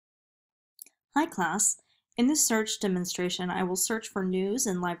Hi class, in this search demonstration I will search for news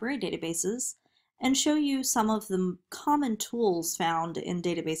in library databases and show you some of the common tools found in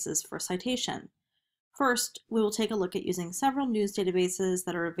databases for citation. First, we will take a look at using several news databases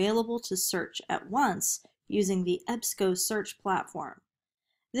that are available to search at once using the EBSCO search platform.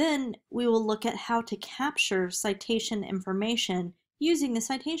 Then we will look at how to capture citation information using the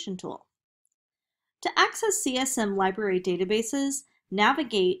citation tool. To access CSM library databases,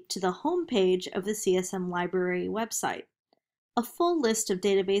 navigate to the home page of the CSM library website. A full list of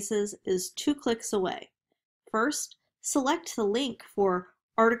databases is 2 clicks away. First, select the link for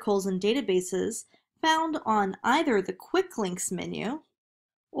articles and databases found on either the Quick Links menu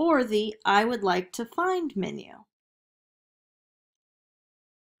or the I would like to find menu.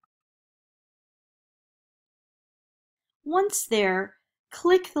 Once there,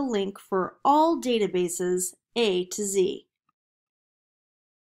 click the link for all databases A to Z,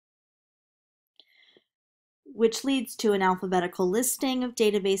 which leads to an alphabetical listing of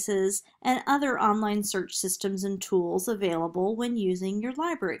databases and other online search systems and tools available when using your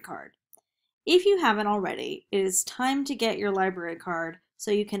library card. If you haven't already, it is time to get your library card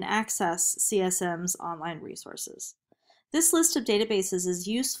so you can access CSM's online resources. This list of databases is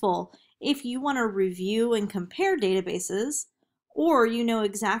useful if you want to review and compare databases, or you know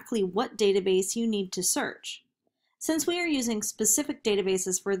exactly what database you need to search. Since we are using specific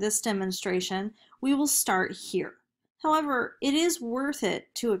databases for this demonstration, we will start here. However, it is worth it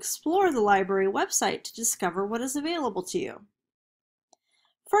to explore the library website to discover what is available to you.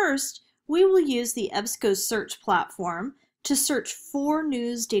 First, we will use the EBSCO search platform to search 4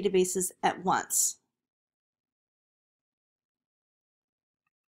 news databases at once.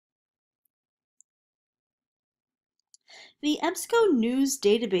 The EBSCO news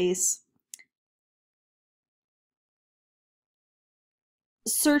database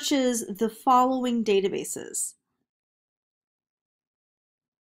searches the following databases: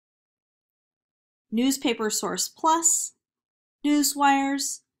 Newspaper Source Plus,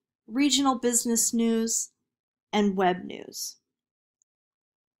 Newswires, Regional Business News, and Web News.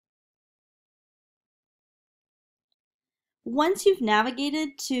 Once you've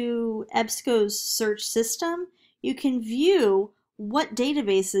navigated to EBSCO's search system, you can view what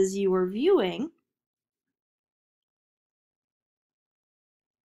databases you are viewing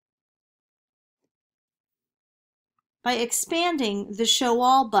by expanding the Show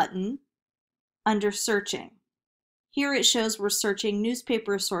All button under Searching. Here it shows we're searching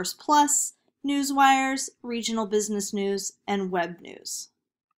Newspaper Source Plus, Newswires, Regional Business News, and Web News.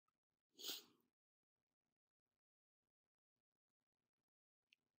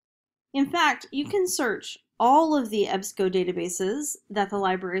 In fact, you can search all of the EBSCO databases that the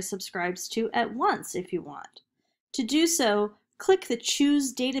library subscribes to at once if you want. To do so, click the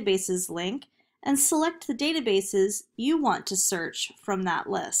Choose Databases link and select the databases you want to search from that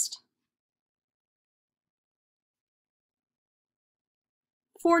list.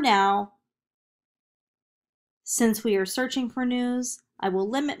 For now, since we are searching for news, I will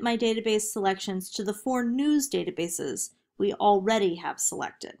limit my database selections to the 4 news databases we already have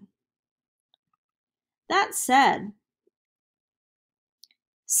selected. That said,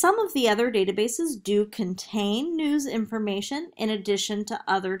 some of the other databases do contain news information in addition to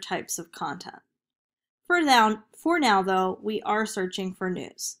other types of content. For now though, we are searching for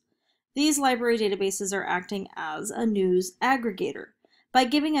news. These library databases are acting as a news aggregator by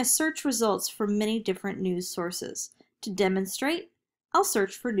giving us search results from many different news sources. To demonstrate, I'll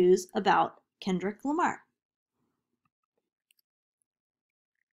search for news about Kendrick Lamar.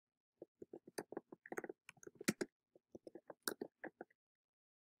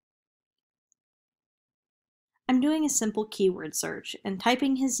 I'm doing a simple keyword search and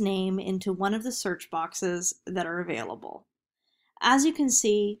typing his name into one of the search boxes that are available. As you can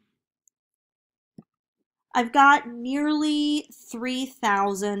see, I've got nearly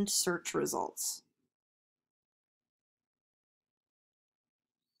 3,000 search results.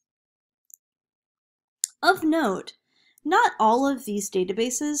 Of note, not all of these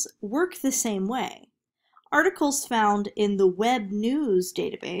databases work the same way. Articles found in the Web News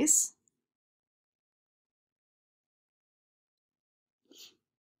database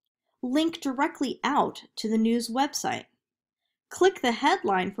link directly out to the news website. Click the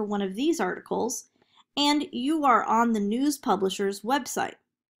headline for one of these articles, and you are on the news publisher's website.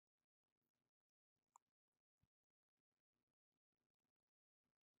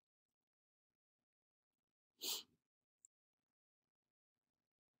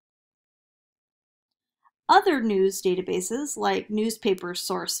 Other news databases, like Newspaper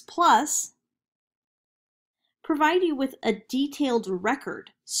Source Plus, provide you with a detailed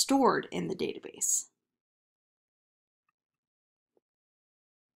record stored in the database.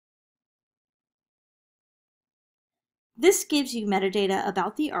 This gives you metadata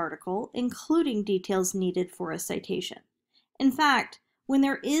about the article, including details needed for a citation. In fact, when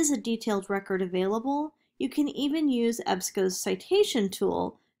there is a detailed record available, you can even use EBSCO's citation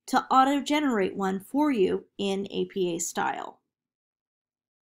tool to auto-generate one for you in APA style.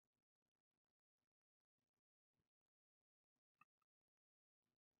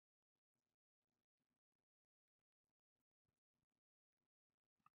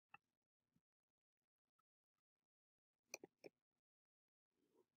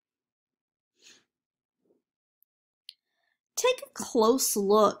 Take a close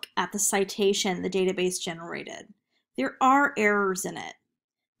look at the citation the database generated. There are errors in it.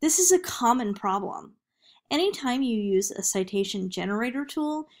 This is a common problem. Anytime you use a citation generator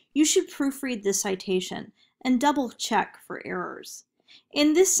tool, you should proofread the citation and double check for errors.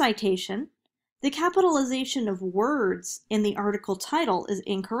 In this citation, the capitalization of words in the article title is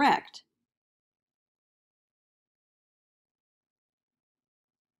incorrect.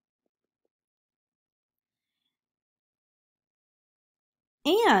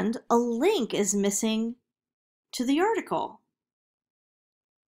 And a link is missing to the article.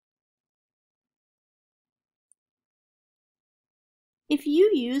 If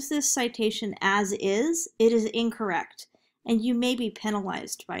you use this citation as is, it is incorrect, and you may be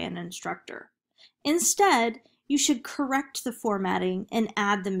penalized by an instructor. Instead, you should correct the formatting and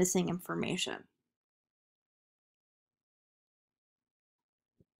add the missing information.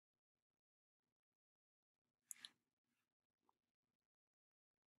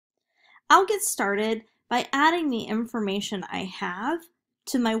 I'll get started by adding the information I have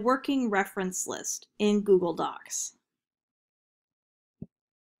to my working reference list in Google Docs.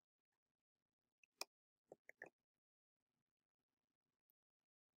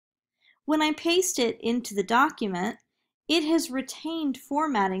 When I paste it into the document, it has retained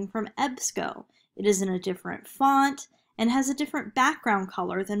formatting from EBSCO. It is in a different font and has a different background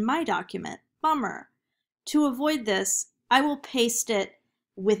color than my document. Bummer. To avoid this, I will paste it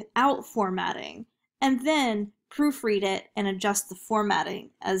without formatting and then proofread it and adjust the formatting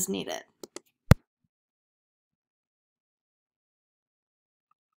as needed.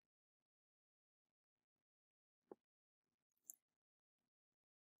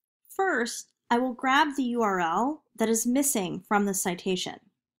 First, I will grab the URL that is missing from the citation.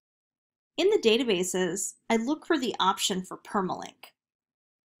 In the databases, I look for the option for permalink.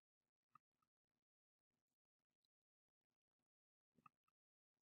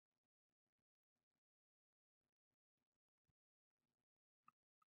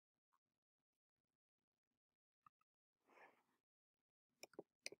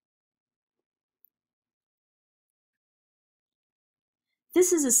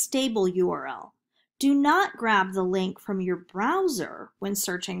 This is a stable URL. Do not grab the link from your browser when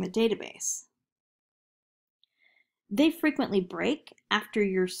searching the database. They frequently break after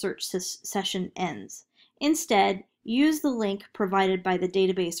your search session ends. Instead, use the link provided by the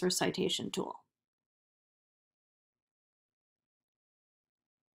database or citation tool.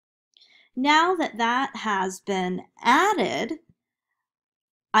 Now that that has been added,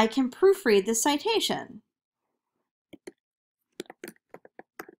 I can proofread the citation.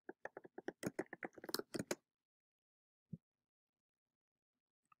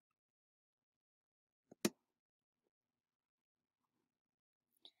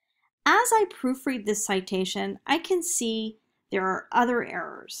 As I proofread this citation, I can see there are other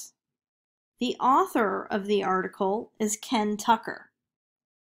errors. The author of the article is Ken Tucker.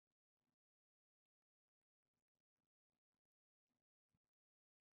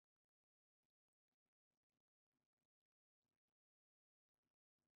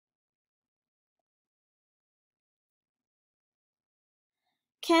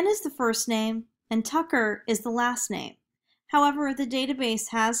 Ken is the first name and Tucker is the last name. However, the database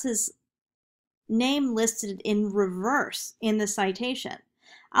has his name listed in reverse in the citation.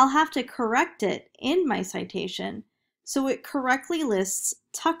 I'll have to correct it in my citation so it correctly lists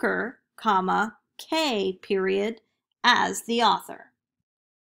Tucker, comma, K, period, as the author.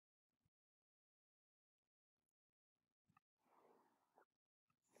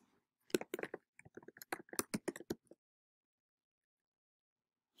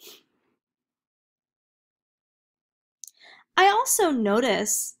 I also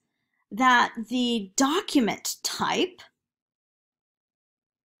notice that the document type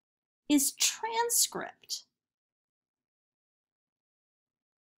is transcript.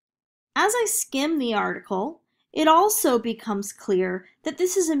 As I skim the article, it also becomes clear that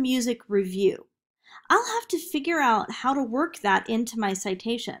this is a music review. I'll have to figure out how to work that into my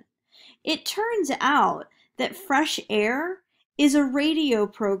citation. It turns out that Fresh Air is a radio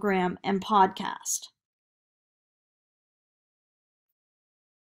program and podcast.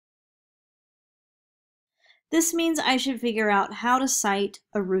 This means I should figure out how to cite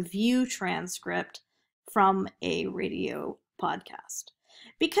a review transcript from a radio podcast.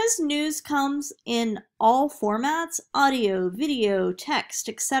 Because news comes in all formats, audio, video, text,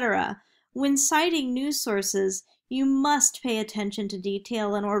 etc., when citing news sources, you must pay attention to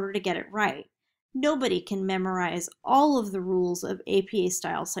detail in order to get it right. Nobody can memorize all of the rules of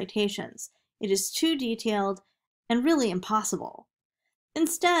APA-style citations. It is too detailed and really impossible.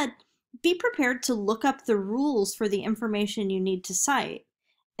 Instead, be prepared to look up the rules for the information you need to cite.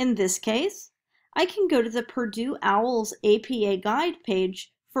 In this case, I can go to the Purdue OWL's APA Guide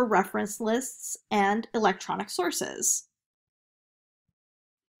page for reference lists and electronic sources.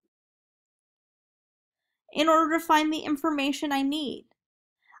 In order to find the information I need,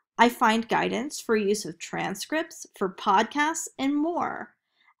 I find guidance for use of transcripts, for podcasts, and more.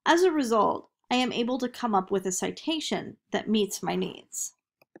 As a result, I am able to come up with a citation that meets my needs.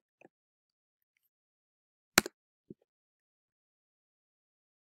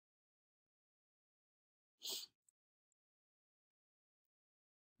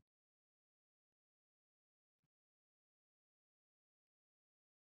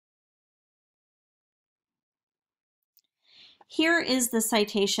 Here is the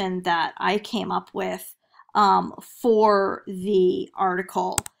citation that I came up with for the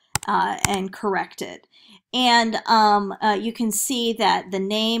article and corrected. And you can see that the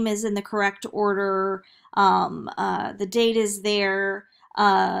name is in the correct order, the date is there,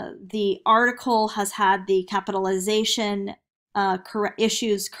 the article has had the capitalization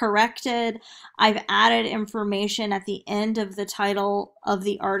issues corrected. I've added information at the end of the title of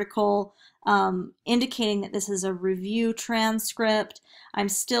the article indicating that this is a review transcript. I'm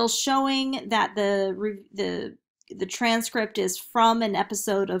still showing that the transcript is from an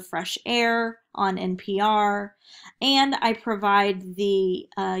episode of Fresh Air on NPR, and I provide the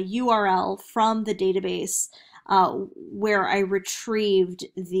URL from the database where I retrieved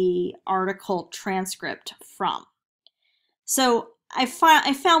the article transcript from. So I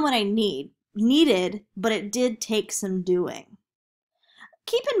found what I needed, but it did take some doing.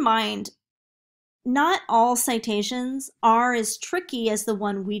 Keep in mind, not all citations are as tricky as the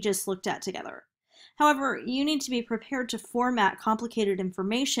one we just looked at together. However, you need to be prepared to format complicated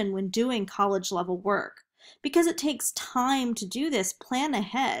information when doing college-level work. Because it takes time to do this, plan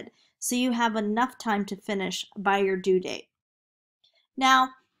ahead so you have enough time to finish by your due date. Now,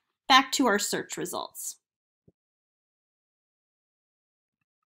 back to our search results.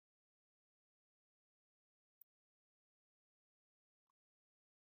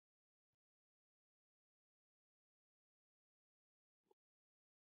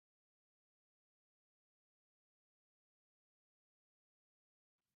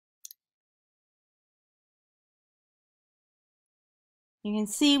 You can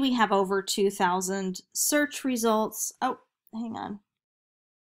see we have over 2,000 search results. Oh, hang on.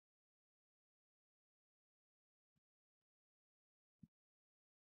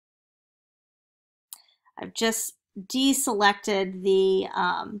 I've just deselected the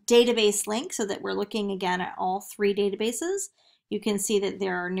database link so that we're looking again at all three databases. You can see that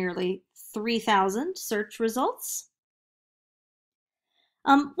there are nearly 3,000 search results.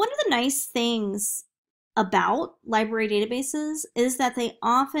 One of the nice things about library databases is that they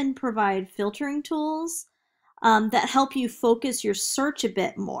often provide filtering tools that help you focus your search a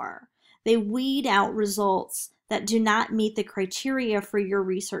bit more. They weed out results that do not meet the criteria for your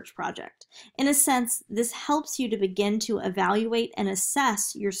research project. In a sense, this helps you to begin to evaluate and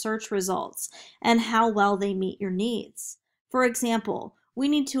assess your search results and how well they meet your needs. For example, we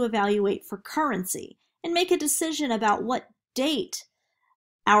need to evaluate for currency and make a decision about what date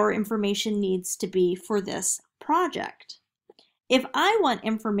our information needs to be for this project. If I want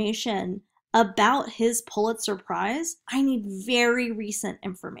information about his Pulitzer Prize, I need very recent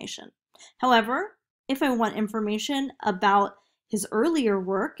information. However, if I want information about his earlier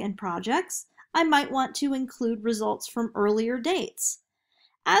work and projects, I might want to include results from earlier dates.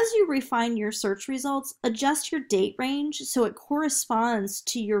 As you refine your search results, adjust your date range so it corresponds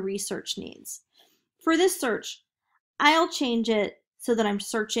to your research needs. For this search, I'll change it so that I'm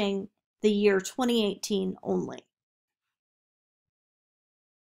searching the year 2018 only.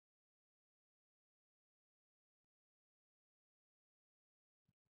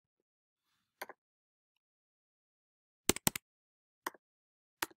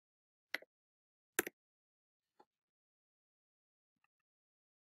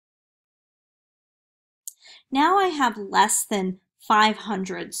 Now I have less than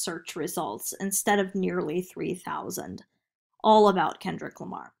 500 search results instead of nearly 3,000, all about Kendrick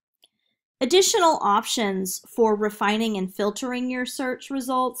Lamar. Additional options for refining and filtering your search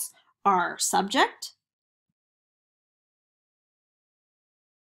results are subject,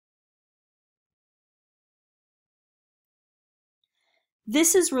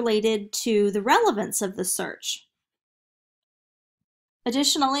 this is related to the relevance of the search.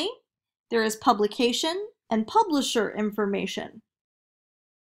 Additionally, there is publication and publisher information.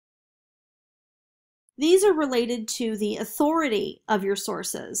 These are related to the authority of your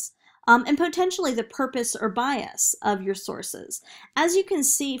sources and potentially the purpose or bias of your sources. As you can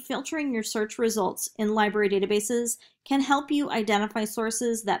see, filtering your search results in library databases can help you identify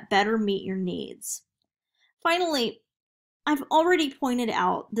sources that better meet your needs. Finally, I've already pointed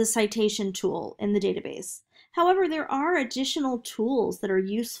out the citation tool in the database. However, there are additional tools that are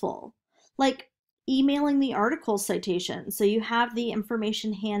useful, like emailing the article citation so you have the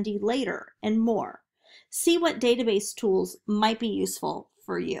information handy later, and more. See what database tools might be useful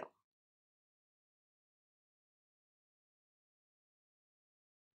for you.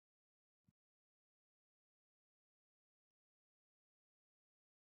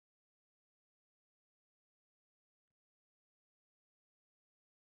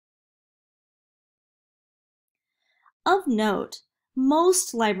 Of note,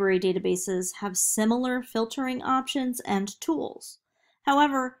 most library databases have similar filtering options and tools.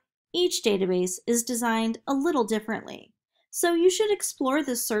 However, each database is designed a little differently, so you should explore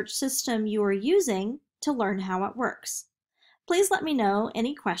the search system you are using to learn how it works. Please let me know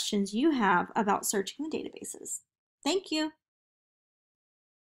any questions you have about searching the databases. Thank you.